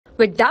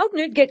With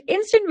Doubtnut, get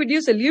instant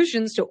video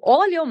solutions to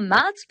all your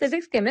maths,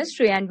 physics,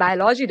 chemistry, and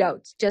biology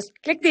doubts. Just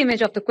click the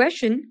image of the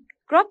question,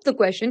 crop the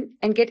question,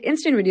 and get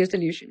instant video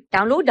solution.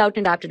 Download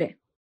Doubtnut app today.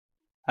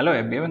 Hello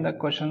everyone, the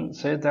question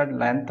says that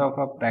length of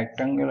a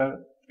rectangular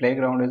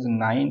playground is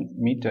 9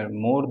 meter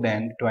more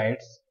than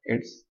twice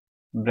its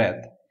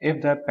breadth.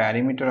 If the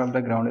perimeter of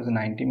the ground is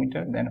 90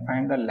 meter, then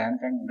find the length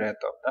and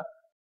breadth of the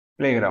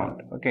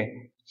playground.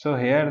 Okay, so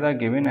here the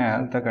given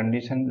as the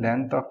condition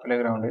length of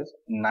playground is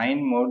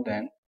 9 more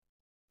than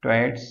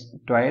twice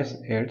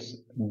its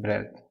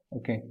breadth.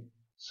 Okay,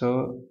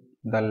 so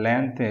the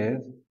length is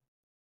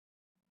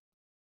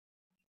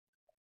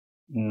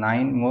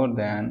 9 more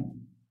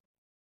than,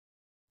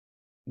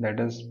 that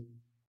is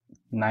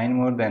 9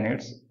 more than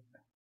its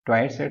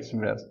twice its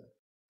breadth.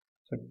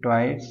 So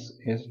twice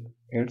is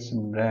its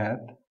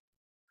breadth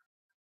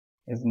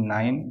is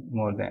 9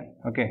 more than.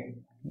 Okay,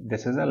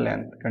 this is a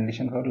length,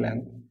 condition for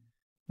length.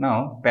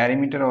 Now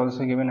perimeter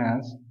also given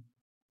as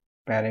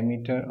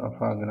perimeter of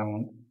a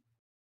ground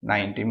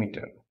 90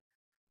 meter.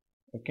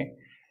 Okay,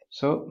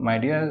 so my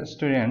dear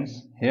students,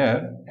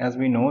 here as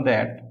we know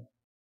that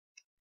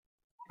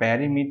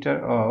perimeter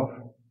of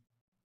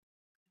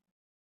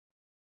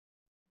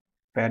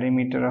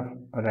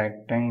a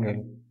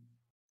rectangle,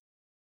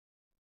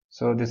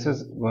 so this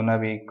is gonna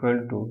be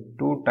equal to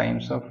 2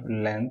 times of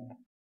length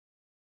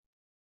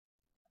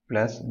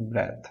plus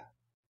breadth.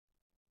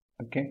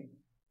 Okay,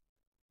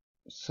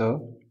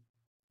 so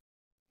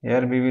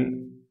here we will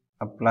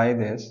apply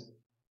this.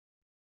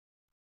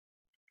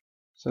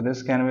 So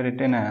this can be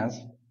written as,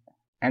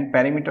 and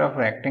perimeter of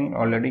rectangle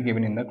already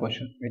given in the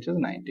question, which is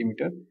 90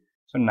 meter.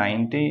 So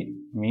 90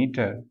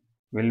 meter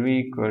will be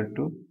equal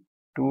to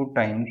 2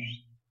 times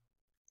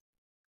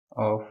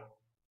of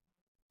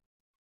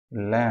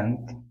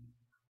length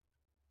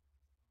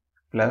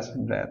plus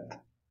breadth.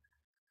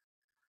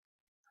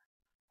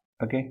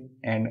 Okay,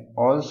 and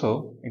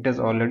also it is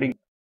already,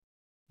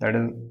 that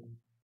is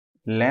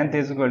length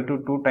is equal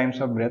to 2 times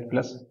of breadth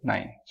plus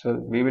 9. So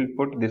we will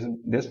put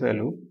this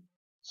value.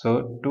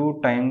 So 2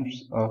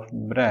 times of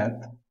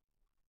breadth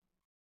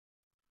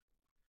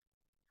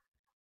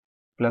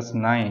plus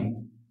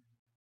 9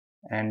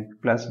 and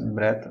plus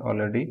breadth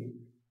already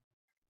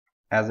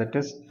as it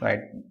is,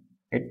 right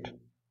it.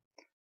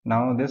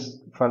 Now this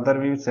further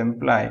we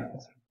simplify.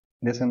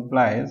 This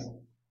implies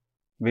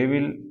we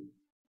will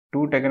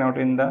 2 taken out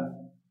in the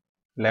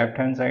left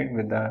hand side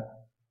with the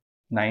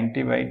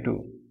 90 by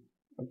 2.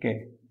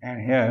 Okay,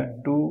 and here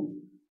 2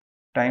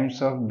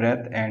 times of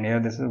breadth, and here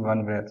this is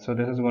 1 breadth, so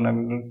this is going to be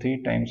equal to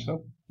 3 times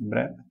of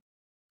breadth.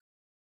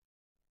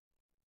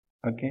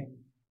 Okay,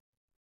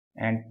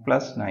 and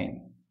plus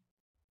 9,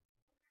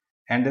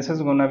 and this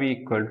is going to be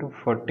equal to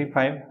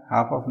 45,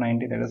 half of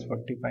 90, that is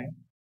 45,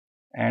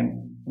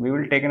 and we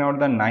will take out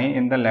the 9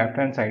 in the left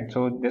hand side,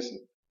 so this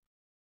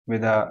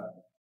with a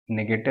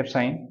negative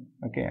sign.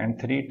 Okay,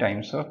 and 3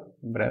 times of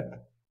breadth.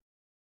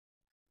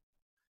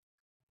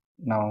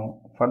 Now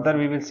further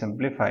we will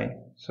simplify.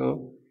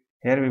 So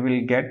here we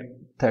will get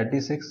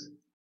 36,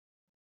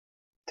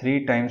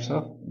 3 times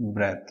of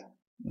breadth.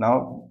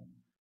 Now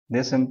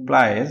this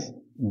implies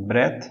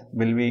breadth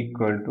will be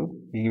equal to,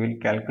 we will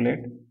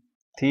calculate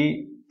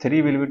 3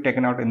 will be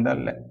taken out in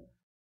the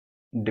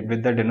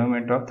with the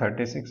denominator of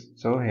 36.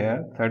 So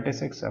here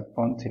 36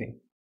 upon 3.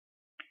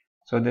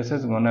 So this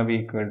is going to be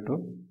equal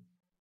to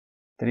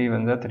 3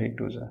 1s are 3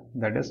 2s are,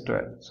 that is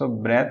 12. So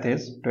breadth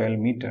is 12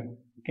 meter.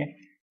 Okay,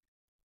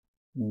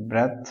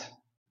 breadth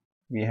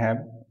we have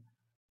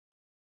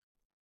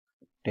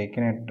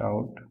taken it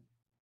out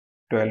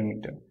 12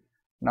 meter.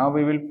 Now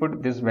we will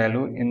put this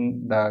value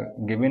in the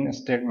given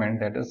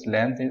statement, that is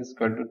length is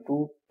equal to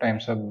 2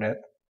 times of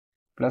breadth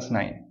plus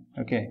 9.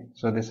 Okay,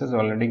 so this is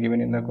already given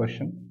in the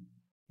question.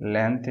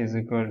 Length is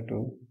equal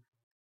to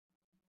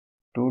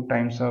 2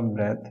 times of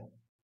breadth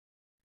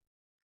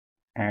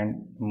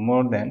and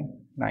more than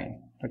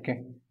 9.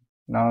 Okay,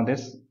 now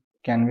this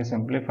can be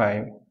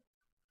simplified.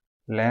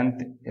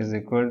 Length is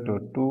equal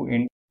to 2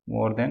 into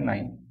more than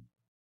 9.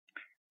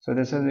 So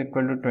this is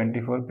equal to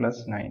 24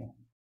 plus 9.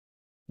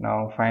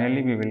 Now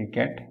finally we will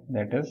get,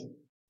 that is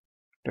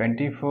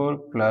 24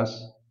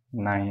 plus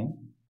 9,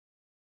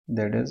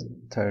 that is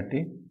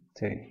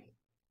 33,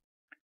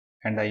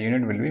 and the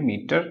unit will be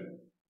meter.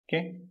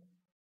 Okay,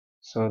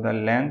 so the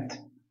length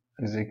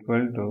is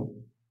equal to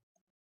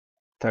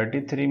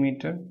 33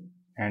 meter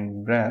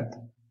and breadth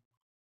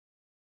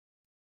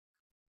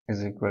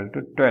is equal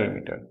to 12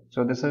 meter.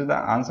 So this is the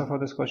answer for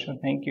this question.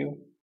 Thank you.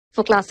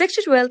 For class 6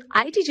 to 12,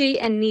 IIT JEE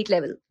and NEET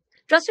level.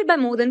 Trusted by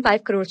more than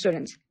 5 crore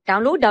students.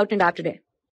 Download Doubtnut app today.